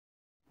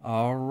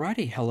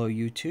Alrighty, hello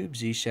YouTube,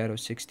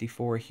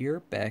 ZShadow64 here,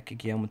 back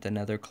again with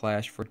another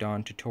Clash for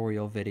Dawn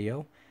tutorial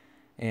video.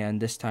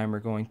 And this time we're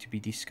going to be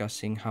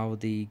discussing how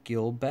the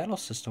guild battle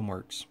system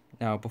works.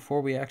 Now, before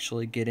we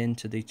actually get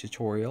into the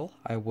tutorial,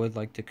 I would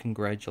like to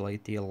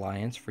congratulate the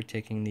Alliance for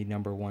taking the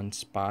 #1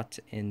 spot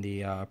in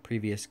the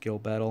previous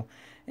guild battle.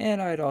 And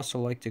I'd also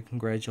like to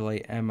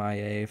congratulate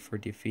MIA for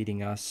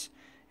defeating us.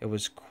 It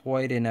was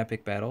quite an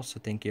epic battle, so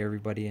thank you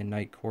everybody in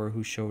Nightcore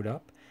who showed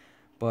up.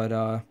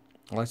 But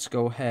let's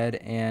go ahead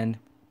and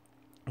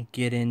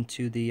get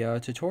into the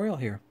tutorial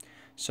here.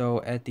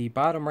 So at the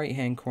bottom right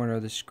hand corner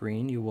of the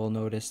screen, you will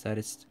notice that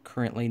it's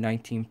currently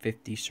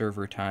 1950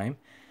 server time,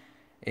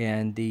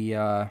 and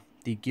the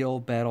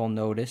guild battle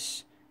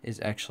notice is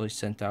actually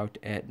sent out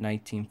at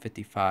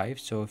 1955.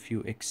 So if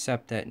you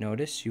accept that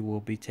notice, you will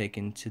be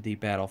taken to the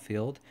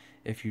battlefield.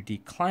 If you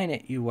decline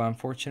it, you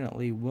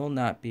unfortunately will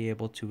not be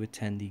able to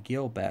attend the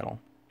guild battle.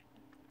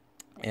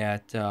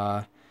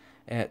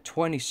 At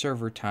 20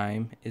 server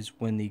time is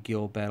when the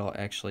guild battle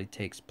actually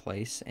takes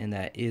place, and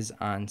that is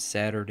on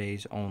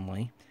Saturdays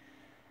only.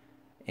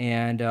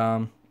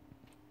 And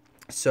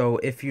so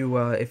if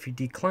you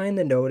decline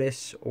the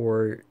notice,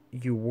 or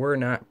you were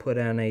not put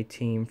on a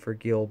team for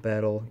guild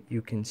battle,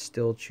 you can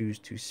still choose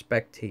to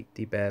spectate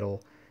the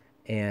battle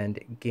and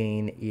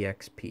gain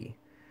EXP.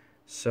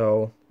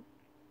 So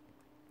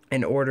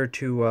in order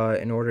to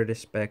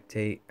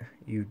spectate,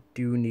 you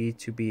do need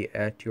to be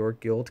at your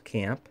guild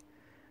camp,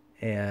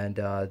 and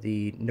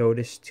the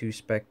notice to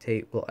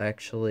spectate will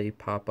actually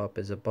pop up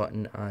as a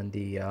button on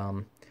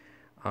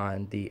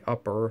the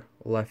upper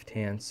left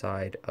hand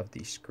side of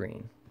the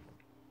screen.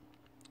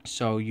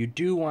 So you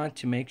do want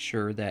to make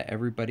sure that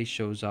everybody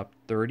shows up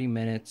 30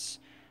 minutes,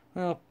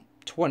 well,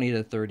 20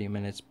 to 30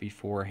 minutes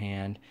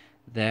beforehand.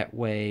 That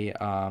way,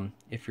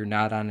 if you're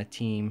not on a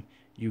team,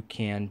 you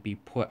can be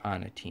put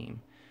on a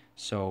team.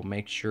 So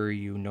make sure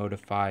you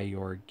notify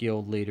your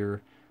guild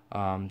leader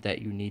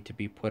that you need to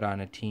be put on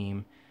a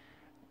team.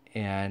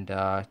 And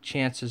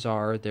chances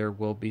are there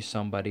will be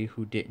somebody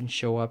who didn't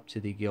show up to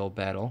the guild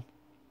battle,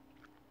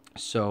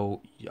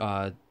 so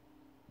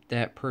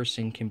that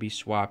person can be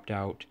swapped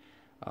out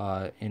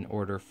in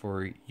order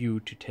for you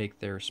to take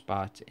their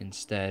spot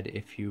instead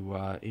if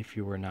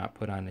you were not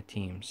put on a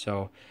team.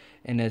 So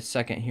in a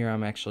second here,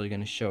 I'm actually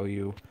going to show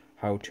you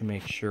how to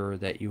make sure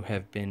that you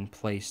have been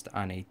placed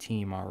on a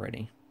team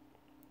already.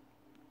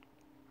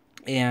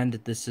 And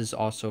this is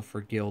also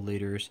for guild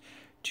leaders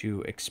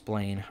to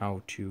explain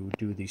how to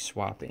do the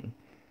swapping.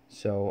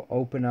 So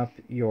open up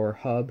your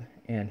hub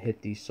and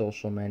hit the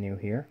social menu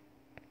here,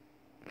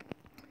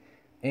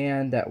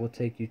 and that will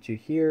take you to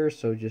here.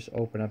 So just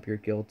open up your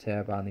guild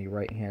tab on the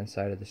right hand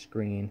side of the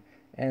screen,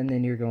 and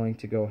then you're going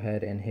to go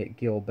ahead and hit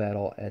guild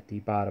battle at the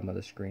bottom of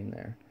the screen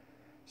there.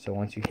 So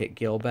once you hit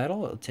guild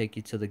battle, it'll take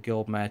you to the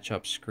guild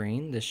matchup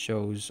screen. This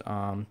shows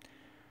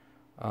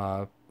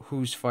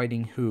who's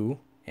fighting who.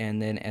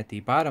 And then at the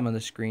bottom of the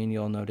screen,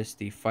 you'll notice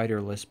the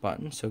fighter list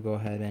button, so go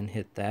ahead and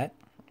hit that.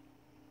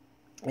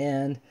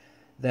 And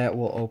that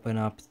will open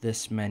up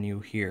this menu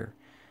here.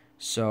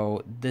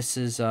 So this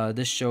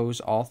shows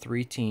all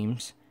three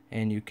teams,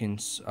 and you can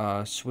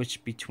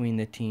switch between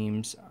the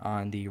teams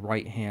on the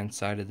right hand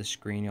side of the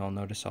screen. You'll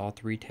notice all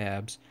three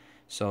tabs.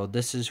 So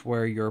this is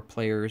where your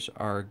players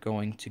are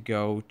going to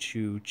go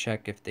to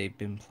check if they've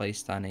been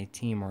placed on a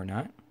team or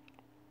not.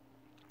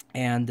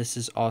 And this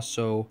is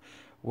also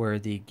where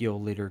the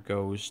guild leader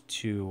goes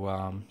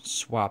to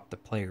swap the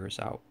players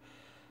out.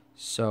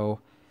 So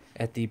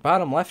at the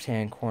bottom left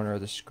hand corner of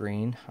the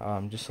screen,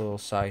 just a little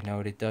side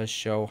note, it does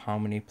show how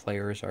many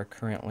players are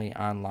currently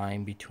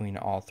online between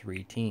all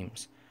three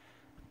teams.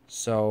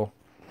 So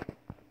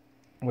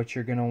what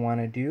you're going to want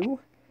to do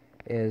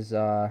is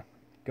go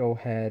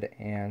ahead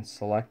and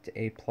select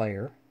a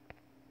player.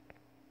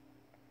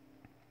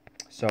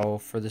 So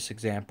for this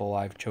example,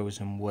 I've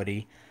chosen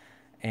Woody.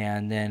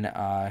 And then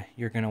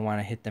you're going to want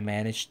to hit the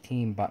Manage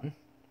Team button,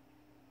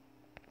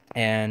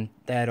 and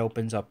that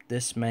opens up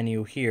this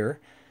menu here.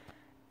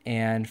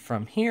 And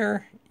from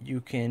here, you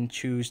can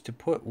choose to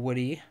put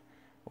Woody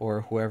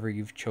or whoever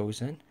you've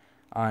chosen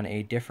on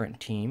a different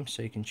team.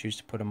 So you can choose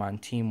to put him on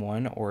Team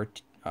 1 or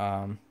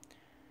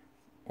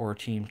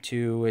Team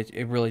 2.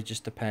 It really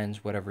just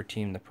depends whatever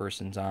team the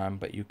person's on,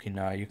 but you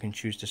can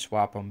choose to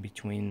swap them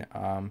between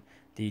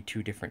the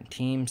two different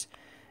teams.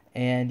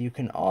 And you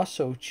can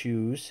also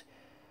choose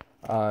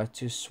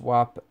to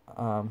swap,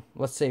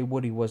 let's say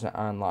Woody wasn't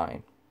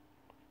online.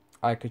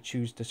 I could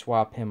choose to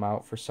swap him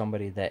out for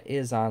somebody that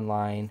is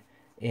online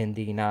in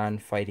the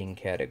non-fighting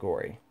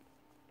category.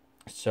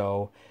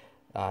 So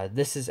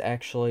this is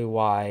actually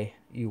why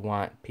you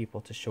want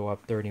people to show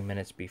up 30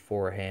 minutes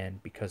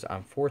beforehand, because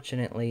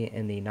unfortunately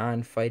in the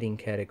non-fighting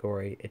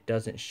category, it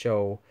doesn't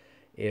show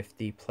if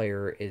the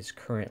player is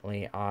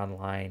currently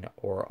online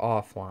or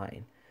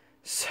offline.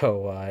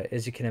 So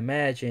as you can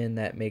imagine,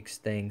 that makes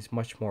things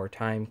much more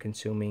time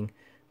consuming,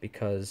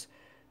 because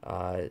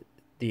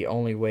the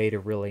only way to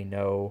really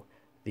know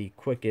the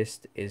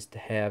quickest is to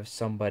have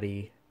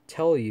somebody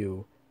tell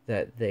you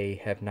that they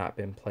have not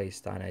been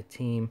placed on a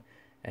team,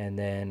 And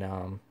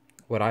then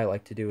what I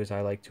like to do is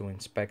I like to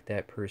inspect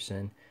that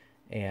person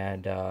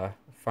and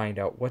find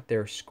out what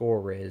their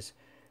score is,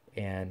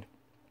 and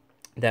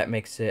that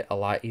makes it a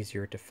lot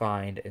easier to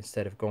find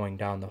instead of going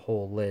down the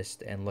whole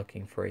list and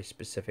looking for a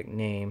specific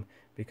name,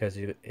 because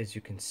as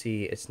you can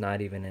see, it's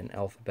not even in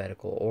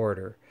alphabetical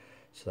order.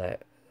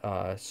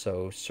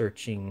 So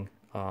searching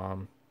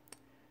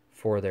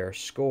for their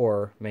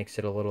score makes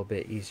it a little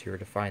bit easier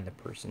to find the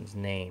person's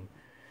name.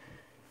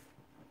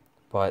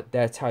 But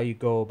that's how you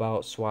go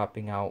about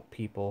swapping out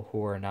people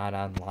who are not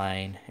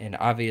online. And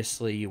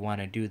obviously you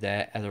want to do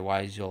that,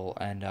 otherwise you'll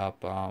end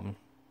up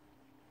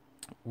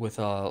with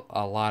a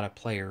lot of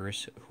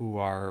players who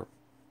are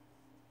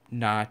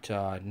not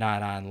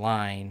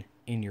online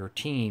in your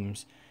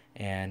teams.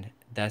 And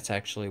that's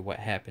actually what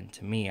happened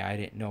to me. I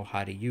didn't know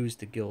how to use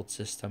the guild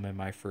system in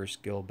my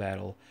first guild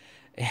battle,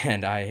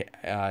 and I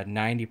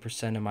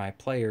 90% of my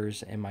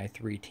players in my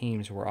 3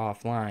 teams were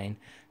offline,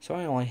 so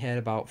I only had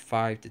about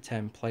 5 to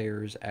 10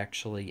 players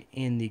actually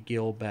in the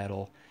guild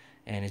battle.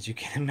 And as you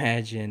can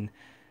imagine,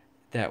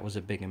 that was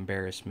a big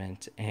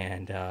embarrassment,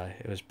 and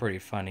it was pretty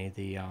funny.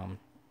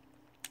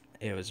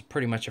 It was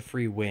pretty much a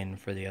free win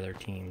for the other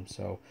team,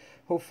 so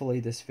hopefully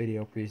this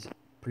video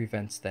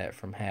prevents that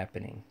from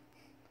happening.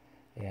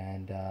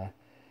 And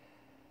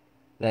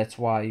that's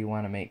why you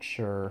want to make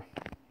sure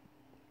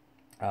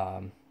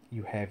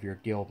you have your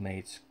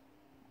guildmates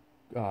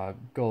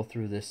go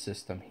through this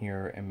system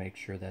here and make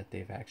sure that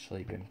they've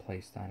actually been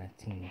placed on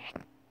a team.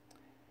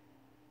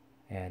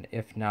 And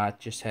if not,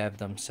 just have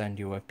them send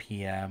you a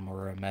PM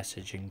or a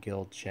message in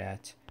guild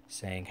chat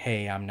saying,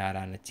 hey, I'm not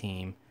on a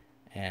team,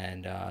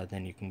 and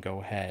then you can go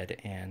ahead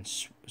and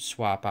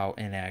swap out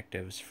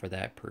inactives for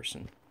that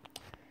person.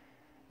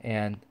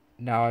 And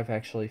now I've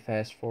actually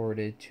fast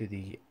forwarded to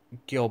the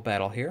guild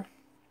battle here,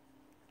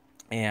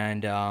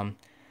 and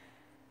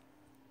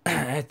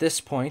at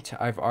this point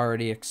I've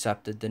already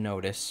accepted the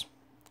notice,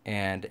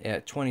 and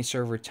at 20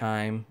 server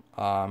time,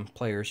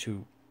 players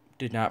who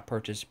did not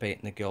participate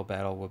in the guild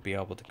battle will be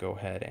able to go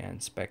ahead and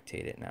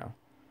spectate it now.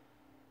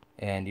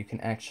 And you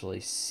can actually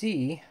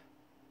see,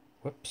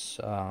 whoops,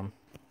 oh,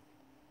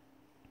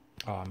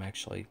 I'm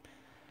actually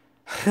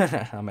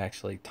I'm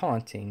actually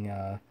taunting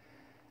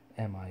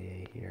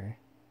MIA here.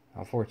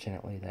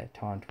 Unfortunately, that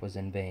taunt was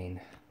in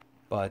vain.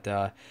 But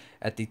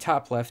at the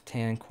top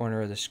left-hand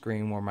corner of the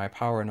screen where my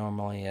power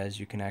normally is,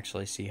 you can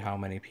actually see how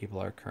many people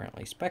are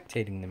currently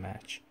spectating the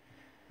match.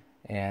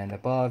 And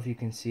above, you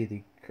can see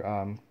the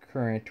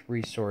current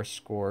resource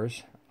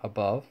scores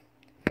above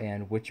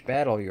and which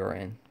battle you're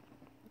in.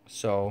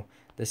 So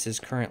this is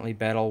currently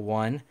battle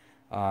 1,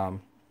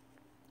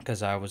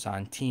 because I was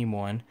on team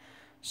 1.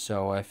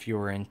 So if you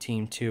were in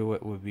team 2,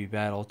 it would be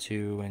battle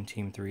 2, and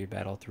team 3,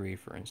 battle 3,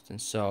 for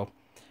instance. So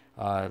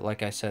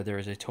like I said, there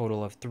is a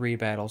total of 3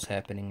 battles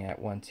happening at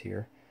once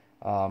here.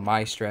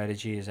 My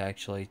strategy is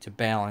actually to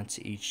balance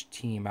each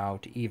team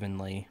out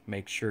evenly.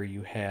 Make sure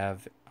you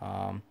have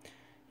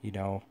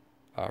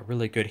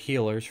really good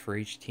healers for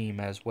each team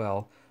as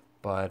well.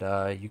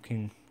 But you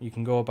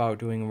can go about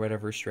doing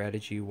whatever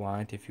strategy you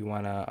want. If you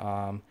want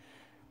to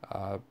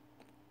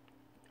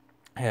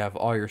have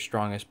all your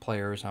strongest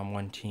players on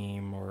one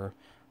team, or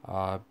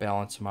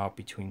balance them out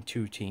between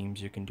 2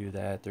 teams, you can do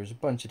that. There's a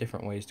bunch of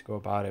different ways to go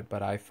about it,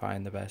 but I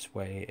find the best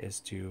way is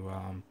to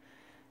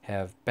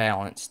have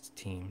balanced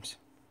teams.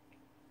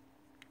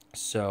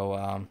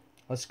 So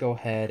let's go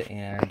ahead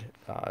and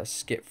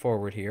skip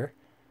forward here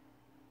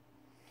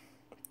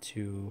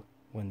to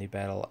when the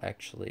battle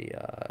actually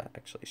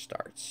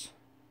starts.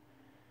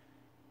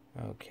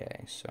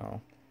 Okay,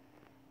 so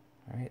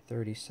all right,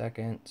 30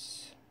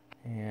 seconds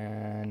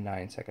and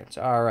 9 seconds.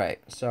 All right,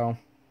 so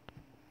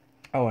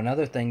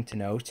another thing to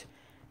note,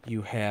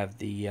 you have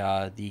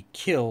the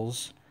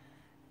kills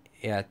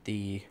at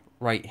the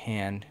right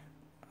hand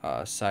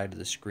side of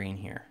the screen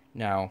here.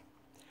 Now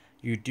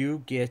you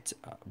do get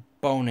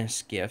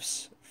bonus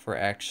gifts for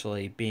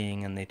actually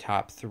being in the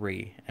top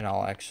 3, and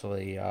I'll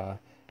actually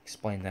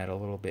explain that a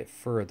little bit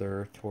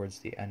further towards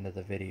the end of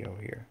the video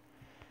here.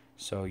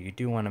 So you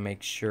do want to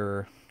make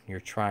sure you're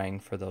trying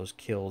for those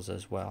kills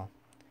as well.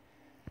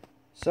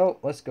 So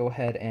let's go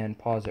ahead and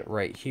pause it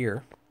right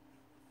here,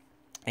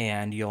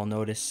 and you'll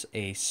notice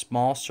a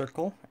small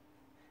circle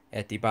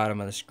at the bottom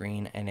of the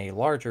screen and a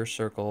larger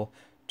circle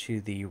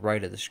to the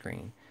right of the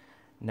screen.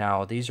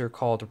 Now these are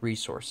called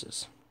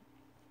resources.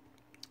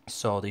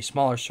 So the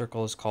smaller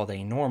circle is called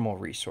a normal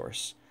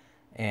resource,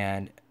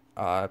 and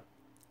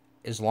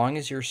as long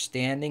as you're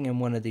standing in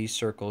one of these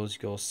circles,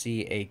 you'll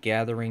see a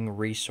gathering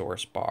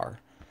resource bar.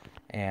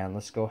 And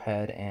let's go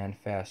ahead and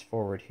fast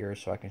forward here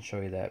so I can show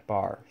you that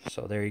bar.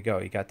 So there you go,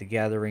 you got the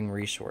gathering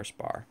resource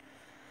bar.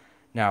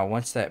 Now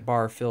once that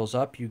bar fills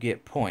up, you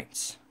get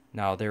points.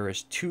 Now there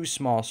is 2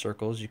 small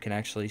circles. You can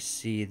actually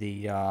see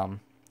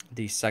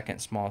the second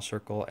small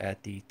circle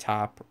at the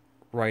top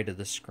right of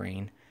the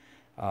screen.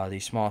 The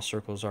small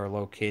circles are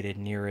located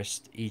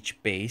nearest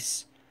each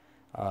base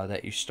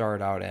that you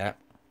start out at,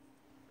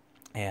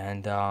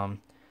 and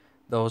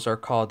those are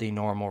called the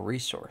normal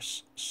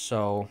resource.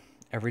 So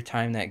every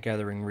time that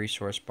gathering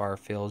resource bar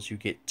fills, you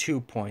get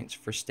 2 points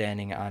for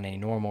standing on a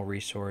normal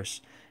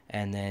resource.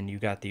 And then you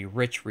got the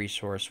rich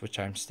resource, which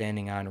I'm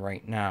standing on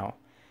right now.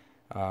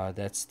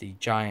 That's the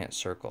giant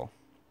circle.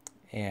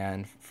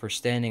 And for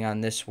standing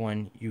on this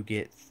one, you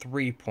get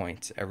 3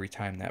 points every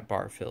time that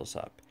bar fills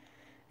up.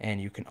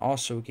 And you can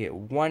also get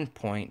 1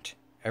 point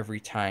every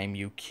time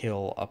you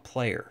kill a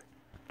player.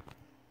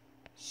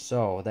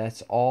 So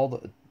that's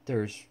all.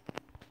 There's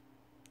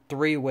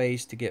 3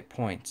 ways to get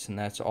points, and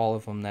that's all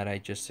of them that I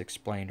just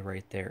explained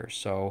right there.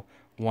 So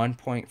 1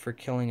 point for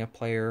killing a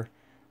player,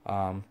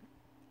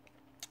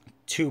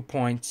 2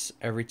 points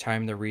every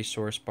time the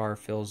resource bar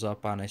fills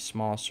up on a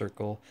small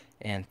circle,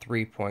 and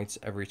 3 points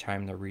every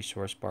time the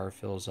resource bar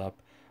fills up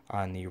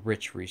on the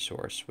rich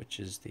resource, which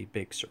is the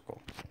big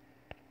circle.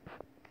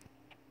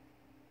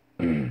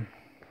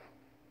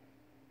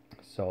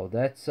 So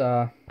that's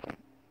oh,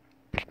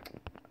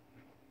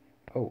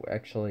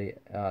 actually,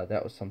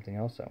 that was something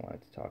else I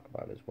wanted to talk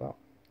about as well.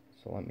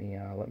 So let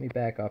me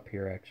back up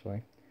here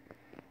actually,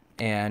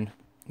 and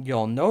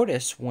you'll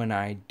notice when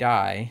I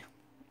die,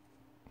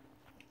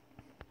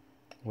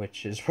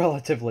 which is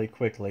relatively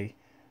quickly,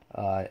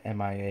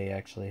 MIA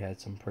actually had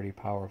some pretty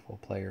powerful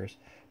players,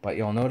 but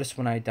you'll notice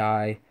when I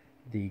die,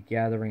 the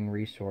gathering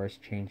resource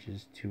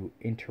changes to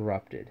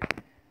interrupted,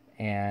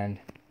 and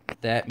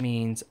that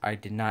means I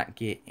did not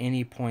get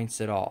any points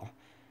at all.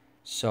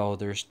 So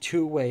there's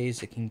 2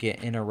 ways it can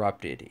get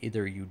interrupted.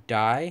 Either you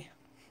die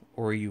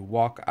or you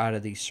walk out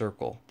of the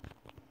circle.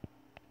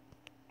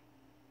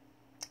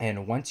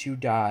 And once you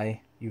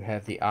die, you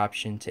have the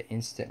option to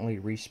instantly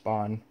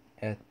respawn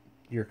at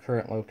your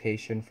current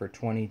location for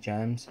 20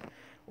 gems,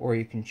 or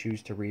you can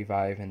choose to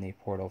revive in the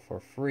portal for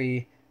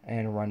free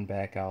and run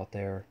back out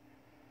there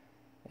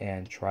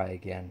and try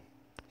again.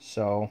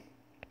 So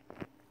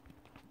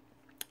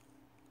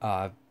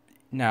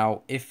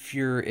now if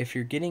you're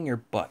getting your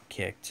butt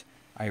kicked,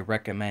 I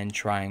recommend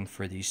trying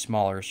for these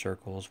smaller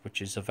circles,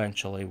 which is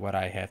eventually what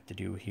I have to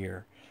do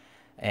here.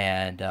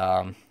 And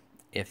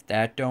if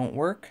that don't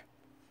work,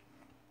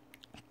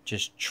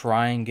 just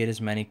try and get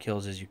as many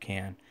kills as you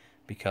can,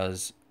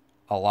 because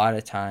a lot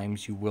of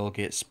times you will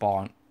get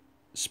spawn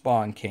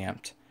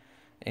camped,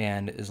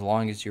 and as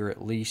long as you're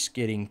at least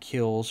getting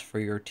kills for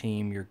your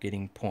team, you're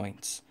getting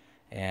points,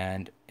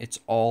 and it's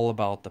all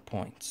about the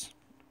points,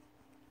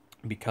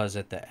 because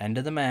at the end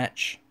of the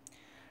match,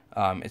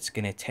 it's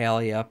going to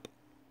tally up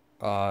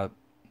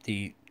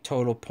the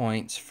total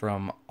points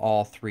from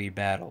all 3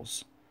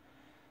 battles.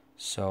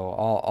 So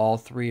all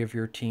 3 of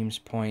your team's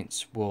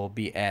points will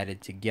be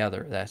added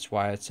together. That's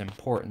why it's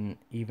important,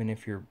 even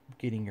if you're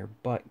getting your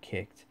butt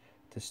kicked,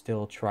 to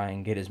still try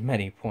and get as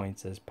many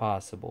points as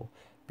possible,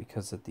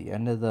 because at the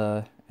end of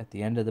the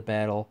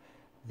battle,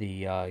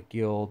 the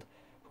guild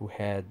who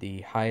had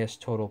the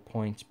highest total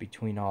points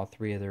between all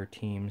 3 of their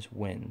teams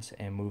wins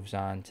and moves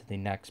on to the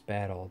next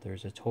battle.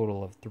 There's a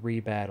total of 3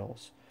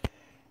 battles,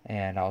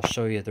 and I'll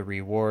show you the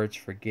rewards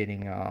for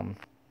getting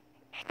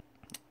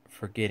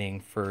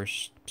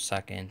first,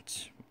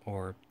 second,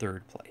 or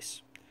third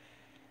place.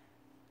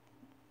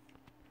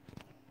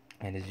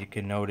 And as you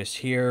can notice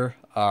here,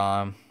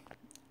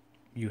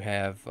 you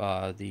have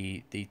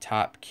the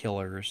top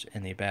killers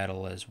in the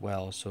battle as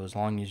well. So as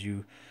long as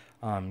you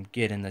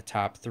get in the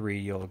top 3,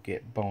 you'll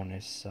get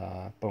bonus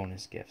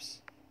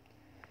gifts.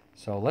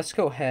 So let's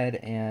go ahead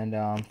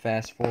and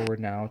fast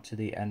forward now to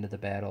the end of the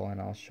battle, and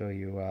I'll show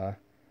you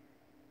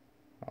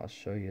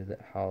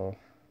how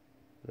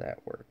that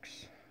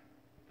works.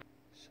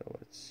 So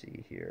let's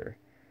see here.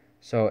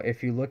 So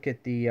if you look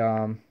at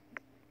the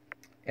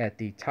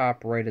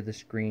top right of the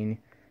screen,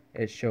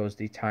 it shows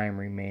the time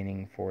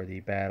remaining for the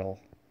battle.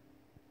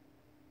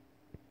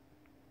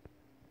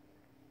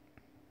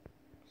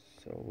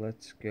 So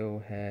let's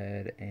go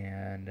ahead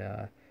and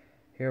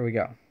here we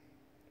go.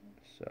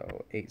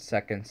 So 8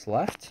 seconds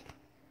left.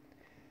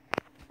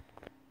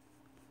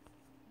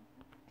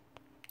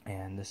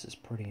 And this is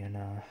pretty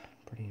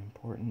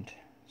important.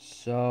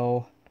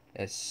 So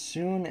as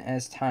soon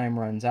as time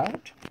runs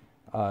out,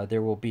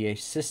 there will be a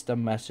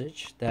system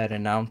message that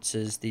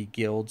announces the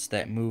guilds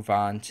that move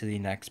on to the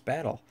next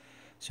battle.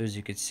 So as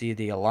you can see,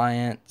 the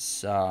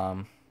Alliance,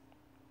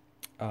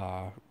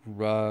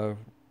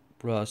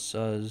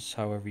 Russas,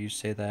 however you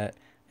say that,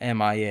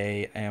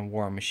 MIA, and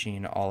War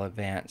Machine all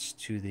advance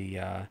to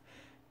the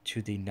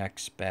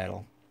next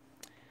battle.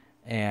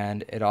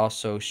 And it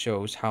also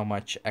shows how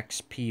much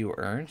XP you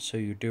earn. So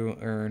you do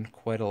earn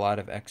quite a lot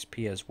of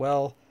XP as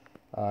well.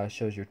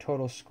 Shows your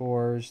total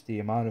scores,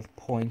 the amount of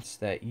points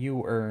that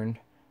you earned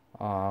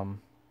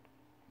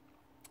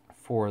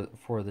for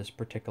this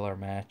particular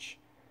match,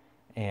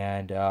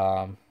 and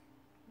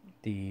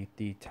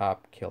the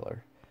top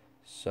killer.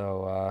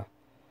 So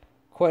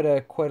quite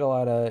a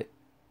lot of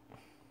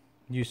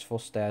useful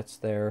stats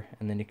there,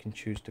 and then you can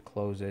choose to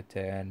close it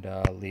and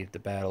leave the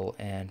battle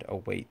and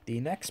await the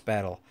next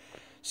battle.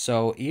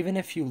 So even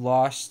if you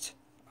lost,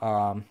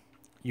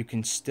 you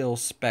can still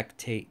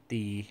spectate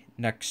the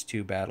next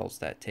 2 battles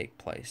that take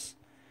place.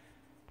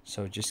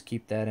 So just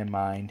keep that in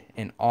mind.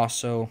 And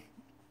also,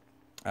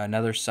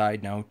 Another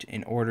side note,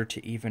 in order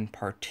to even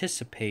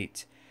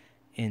participate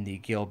in the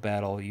guild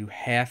battle, you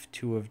have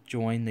to have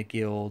joined the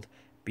guild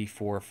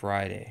before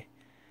Friday.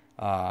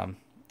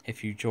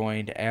 If you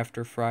joined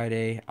after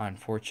Friday,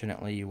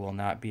 unfortunately, you will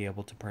not be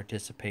able to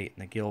participate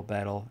in the guild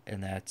battle,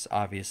 and that's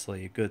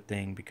obviously a good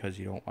thing because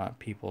you don't want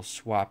people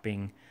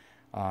swapping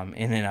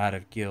in and out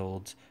of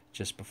guilds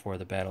just before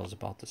the battle is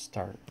about to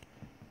start.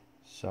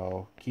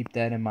 So keep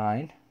that in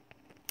mind.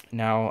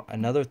 Now,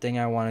 another thing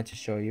I wanted to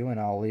show you, and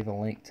I'll leave a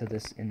link to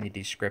this in the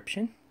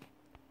description,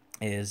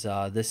 is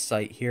this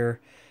site here.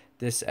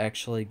 This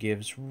actually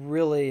gives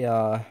really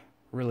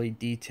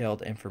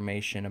detailed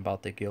information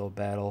about the guild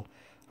battle.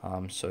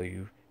 So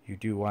you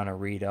do want to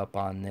read up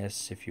on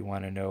this if you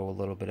want to know a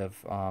little bit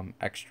of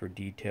extra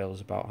details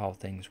about how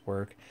things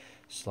work.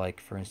 So like,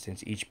 for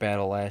instance, each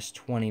battle lasts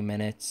 20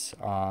 minutes.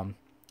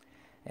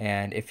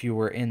 And if you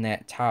were in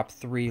that top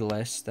 3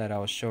 list that I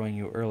was showing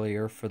you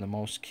earlier for the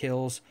most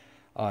kills,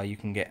 you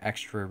can get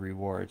extra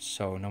rewards.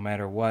 So no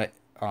matter what,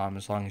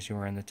 as long as you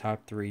are in the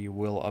top 3, you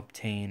will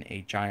obtain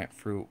a giant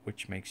fruit,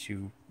 which makes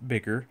you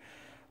bigger.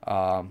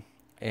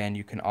 And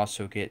you can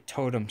also get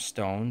totem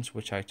stones,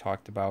 which I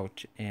talked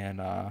about in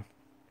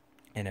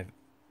one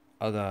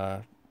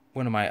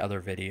of my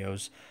other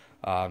videos.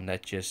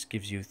 That just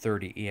gives you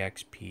 30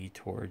 EXP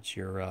towards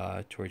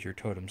your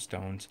totem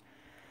stones.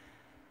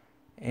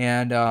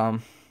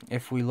 And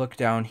if we look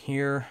down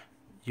here,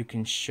 you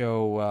can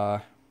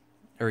show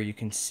or you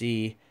can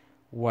see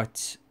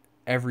what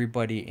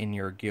everybody in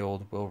your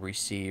guild will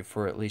receive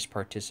for at least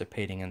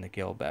participating in the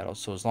guild battle.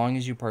 So as long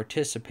as you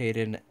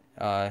participated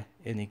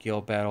in the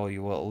guild battle,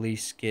 you will at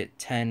least get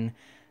 10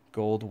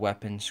 gold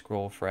weapon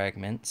scroll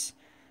fragments,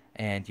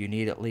 and you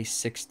need at least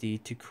 60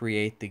 to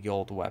create the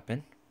guild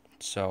weapon.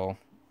 So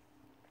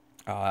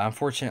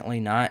unfortunately,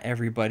 not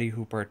everybody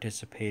who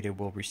participated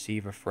will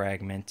receive a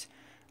fragment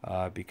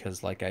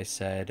because, like I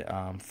said,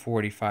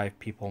 45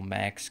 people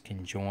max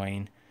can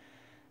join.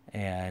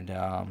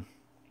 And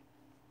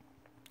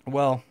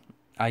well,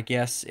 I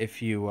guess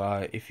if you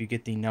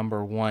get the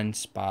number 1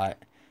 spot,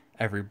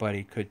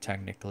 everybody could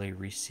technically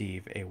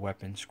receive a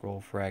weapon scroll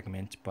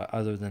fragment. But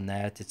other than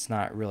that, it's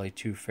not really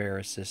too fair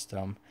a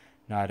system.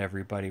 Not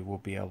everybody will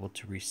be able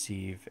to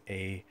receive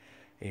a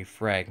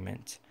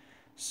fragment.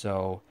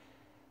 So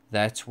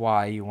that's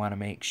why you want to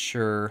make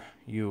sure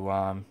you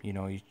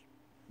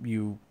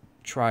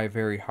try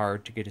very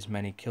hard to get as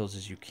many kills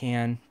as you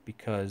can,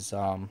 because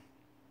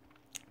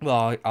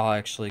well, I'll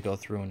actually go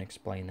through and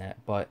explain that.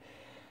 But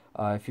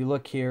if you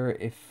look here,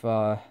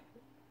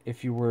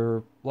 if you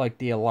were like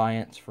the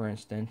Alliance, for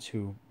instance,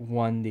 who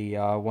won the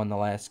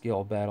last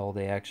guild battle,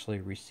 they actually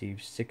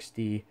received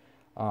 60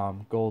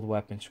 gold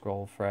weapon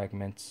scroll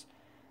fragments.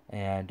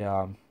 And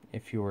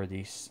if you were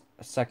the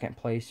second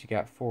place, you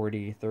got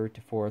 40. Third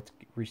to fourth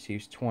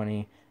receives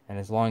 20. And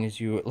as long as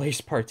you at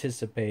least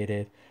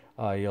participated,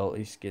 you'll at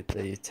least get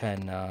the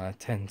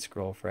 10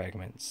 scroll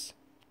fragments.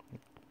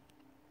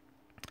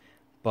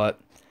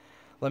 But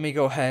let me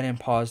go ahead and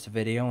pause the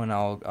video, and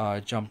I'll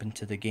jump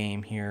into the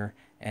game here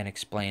and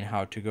explain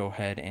how to go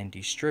ahead and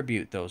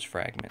distribute those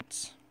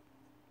fragments.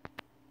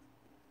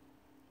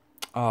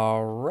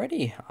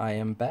 Alrighty, I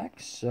am back.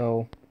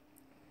 So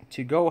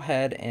to go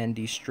ahead and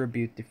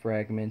distribute the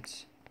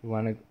fragments, we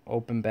want to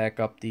open back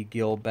up the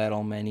guild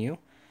battle menu,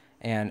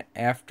 and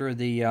after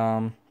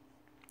the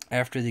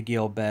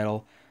guild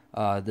battle,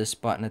 this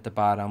button at the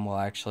bottom will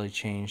actually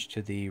change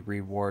to the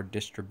reward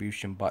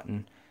distribution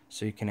button.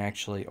 So you can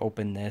actually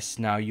open this.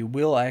 Now you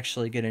will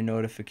actually get a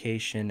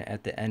notification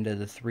at the end of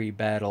the 3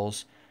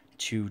 battles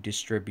to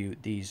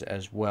distribute these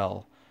as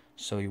well.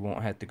 So you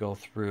won't have to go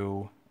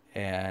through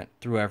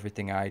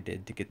everything I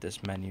did to get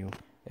this menu.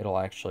 It'll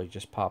actually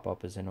just pop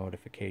up as a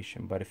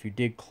notification. But if you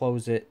did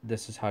close it,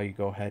 this is how you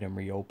go ahead and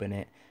reopen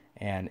it.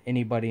 And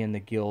anybody in the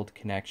guild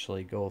can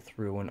actually go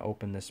through and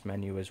open this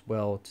menu as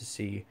well to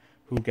see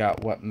who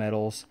got what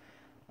medals,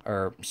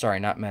 or sorry,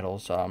 not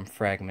medals,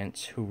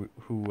 fragments, who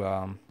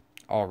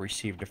all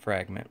received a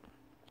fragment.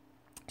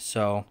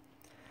 So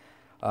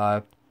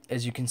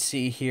as you can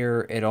see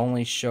here, it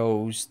only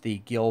shows the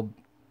guild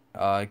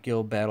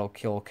battle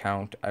kill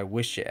count. I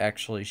wish it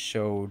actually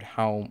showed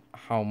how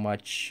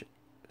much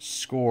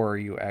score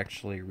you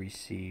actually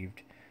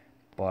received,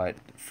 but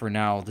for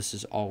now this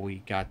is all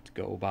we got to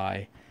go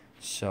by.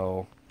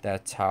 So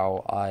that's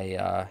how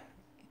I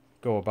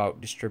go about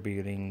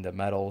distributing the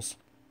medals.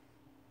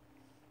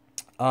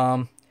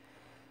 Another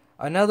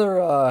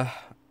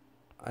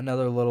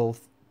little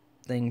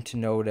thing to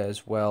note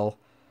as well,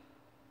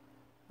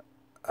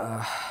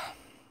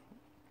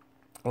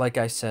 like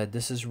I said,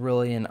 this is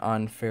really an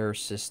unfair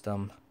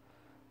system,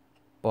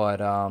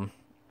 but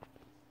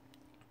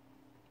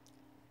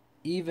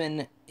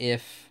even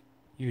if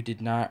you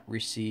did not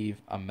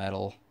receive a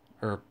medal,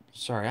 or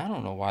sorry, I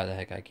don't know why the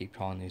heck I keep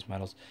calling these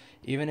medals,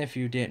 even if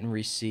you didn't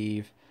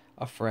receive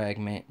a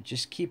fragment,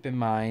 just keep in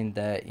mind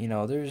that, you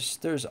know,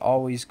 there's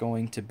always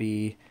going to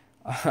be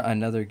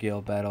another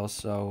guild battle,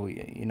 so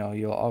you know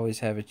you'll always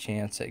have a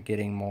chance at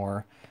getting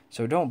more.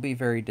 So don't be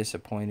very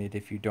disappointed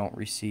if you don't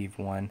receive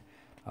one.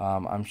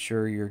 I'm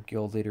sure your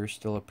guild leader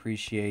still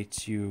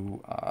appreciates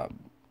you,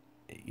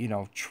 you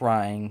know,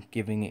 trying,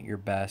 giving it your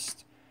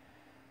best,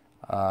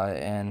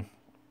 and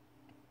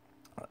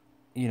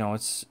you know,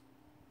 it's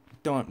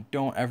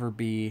don't ever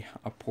be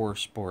a poor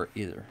sport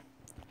either.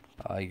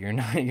 You're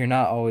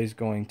not always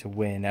going to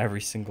win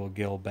every single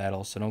guild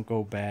battle, so don't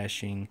go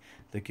bashing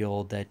the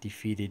guild that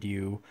defeated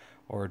you,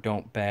 or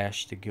don't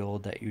bash the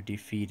guild that you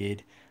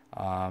defeated.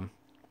 Um,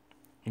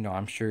 you know,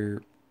 I'm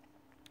sure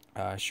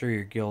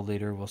your guild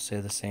leader will say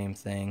the same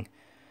thing.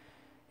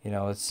 You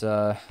know, it's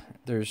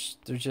there's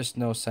just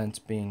no sense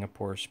being a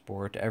poor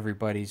sport.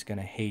 Everybody's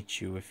gonna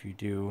hate you if you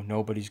do.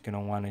 Nobody's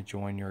gonna want to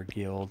join your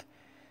guild,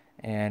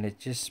 and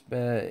it's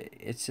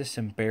just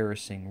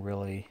embarrassing,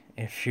 really,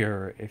 if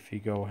you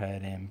go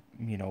ahead and,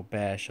 you know,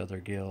 bash other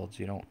guilds.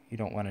 You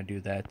don't want to do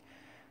that.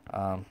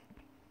 Um,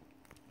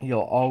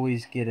 you'll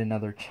always get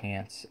another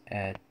chance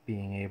at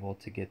being able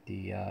to get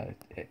the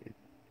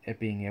at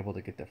being able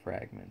to get the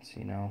fragments,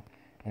 you know.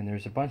 And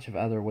there's a bunch of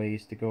other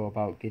ways to go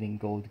about getting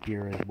gold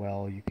gear as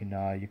well. You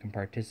can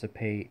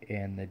participate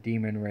in the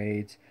demon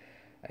raids,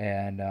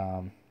 and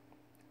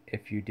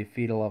if you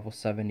defeat a level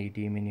 70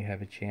 demon, you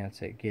have a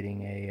chance at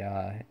getting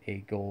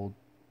a gold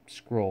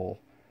scroll.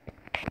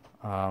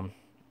 Um,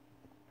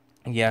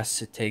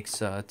 yes, it takes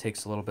a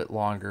little bit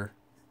longer,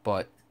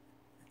 but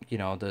you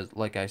know,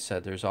 like I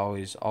said, there's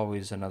always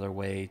another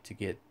way to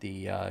get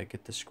the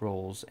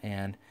scrolls,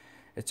 and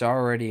it's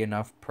already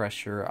enough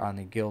pressure on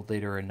the guild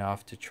leader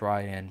enough to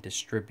try and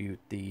distribute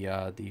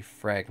the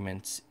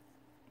fragments,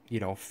 you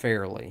know,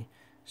 fairly.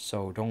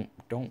 So don't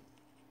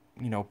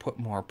you know, put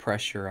more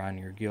pressure on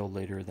your guild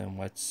leader than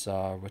what's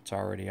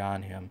already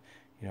on him.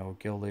 You know,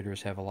 guild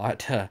leaders have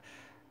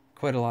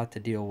quite a lot to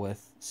deal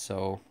with,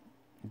 so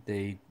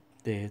they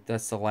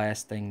that's the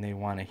last thing they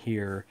want to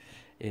hear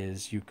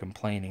is you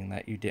complaining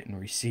that you didn't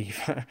receive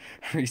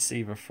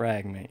receive a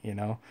fragment, you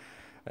know.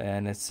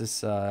 And it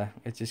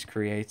just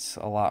creates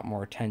a lot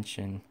more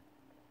tension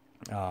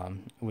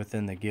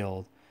within the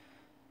guild.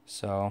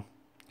 So,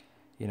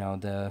 you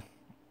know,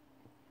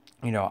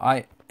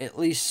 I at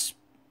least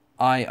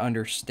I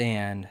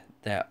understand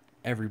that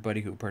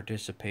everybody who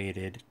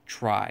participated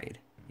tried,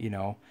 you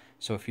know.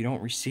 So if you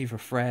don't receive a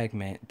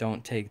fragment,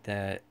 don't take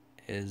that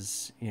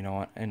as, you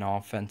know, an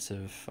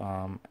offensive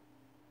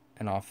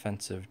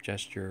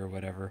gesture or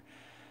whatever.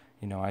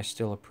 You know, I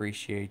still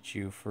appreciate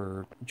you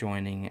for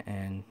joining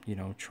and, you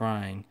know,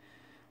 trying.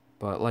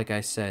 But like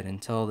I said,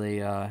 until they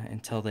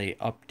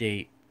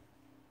update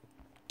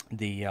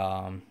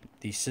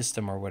the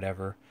system or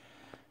whatever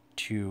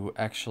to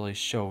actually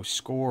show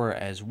score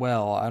as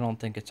well, I don't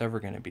think it's ever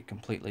going to be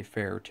completely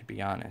fair, to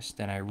be honest.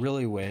 And I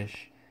really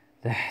wish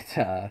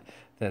that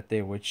that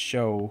they would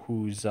show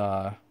who's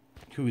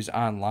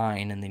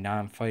online in the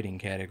non-fighting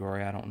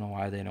category. I don't know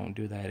why they don't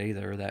do that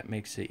either. That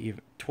makes it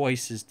even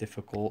twice as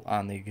difficult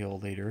on the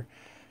guild leader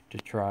to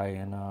try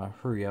and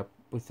hurry up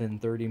within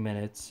 30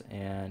 minutes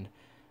and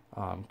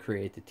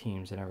create the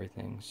teams and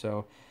everything.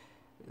 So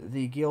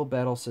the guild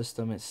battle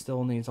system, it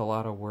still needs a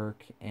lot of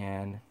work,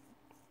 and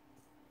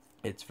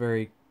it's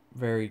very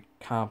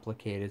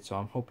complicated. So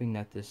I'm hoping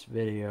that this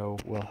video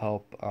will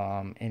help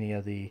any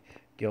of the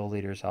guild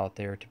leaders out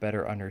there to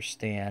better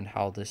understand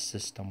how this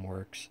system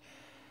works.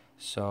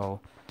 So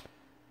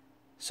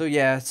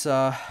yeah, it's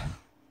a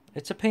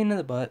pain in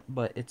the butt,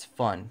 but it's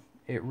fun.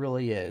 It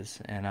really is,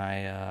 and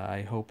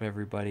I hope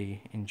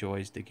everybody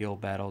enjoys the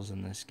guild battles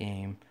in this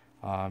game,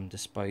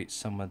 despite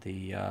some of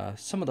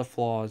the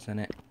flaws in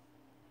it.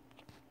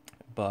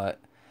 But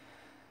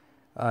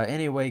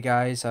anyway,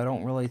 guys, I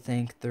don't really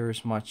think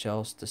there's much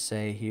else to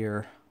say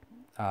here.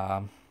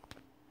 Um,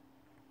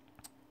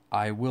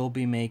 I will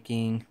be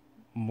making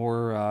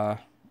more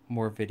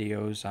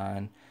videos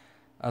on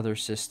other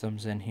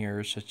systems in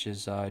here, such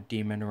as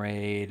Demon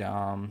Raid,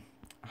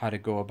 how to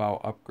go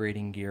about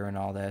upgrading gear and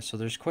all that. So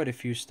there's quite a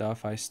few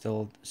stuff I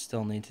still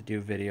need to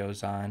do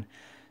videos on.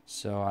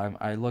 So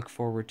I look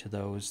forward to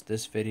those.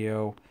 This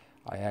video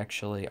I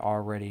actually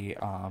already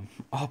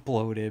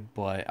uploaded,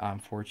 but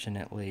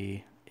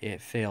unfortunately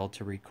it failed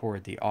to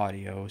record the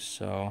audio,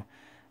 so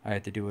I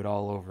had to do it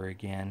all over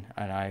again.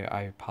 And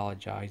I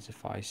apologize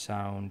if I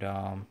sound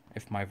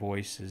if my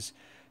voice is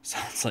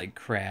sounds like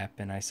crap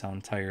and I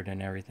sound tired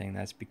and everything.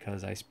 That's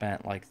because I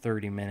spent like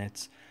 30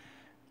 minutes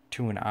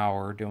to an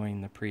hour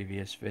doing the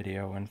previous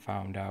video and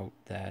found out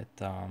that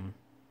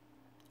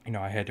you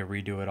know, I had to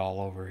redo it all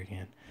over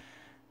again.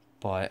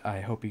 But I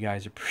hope you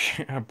guys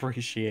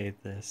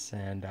appreciate this,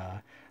 and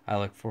I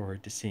look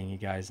forward to seeing you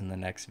guys in the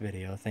next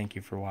video. Thank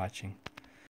you for watching.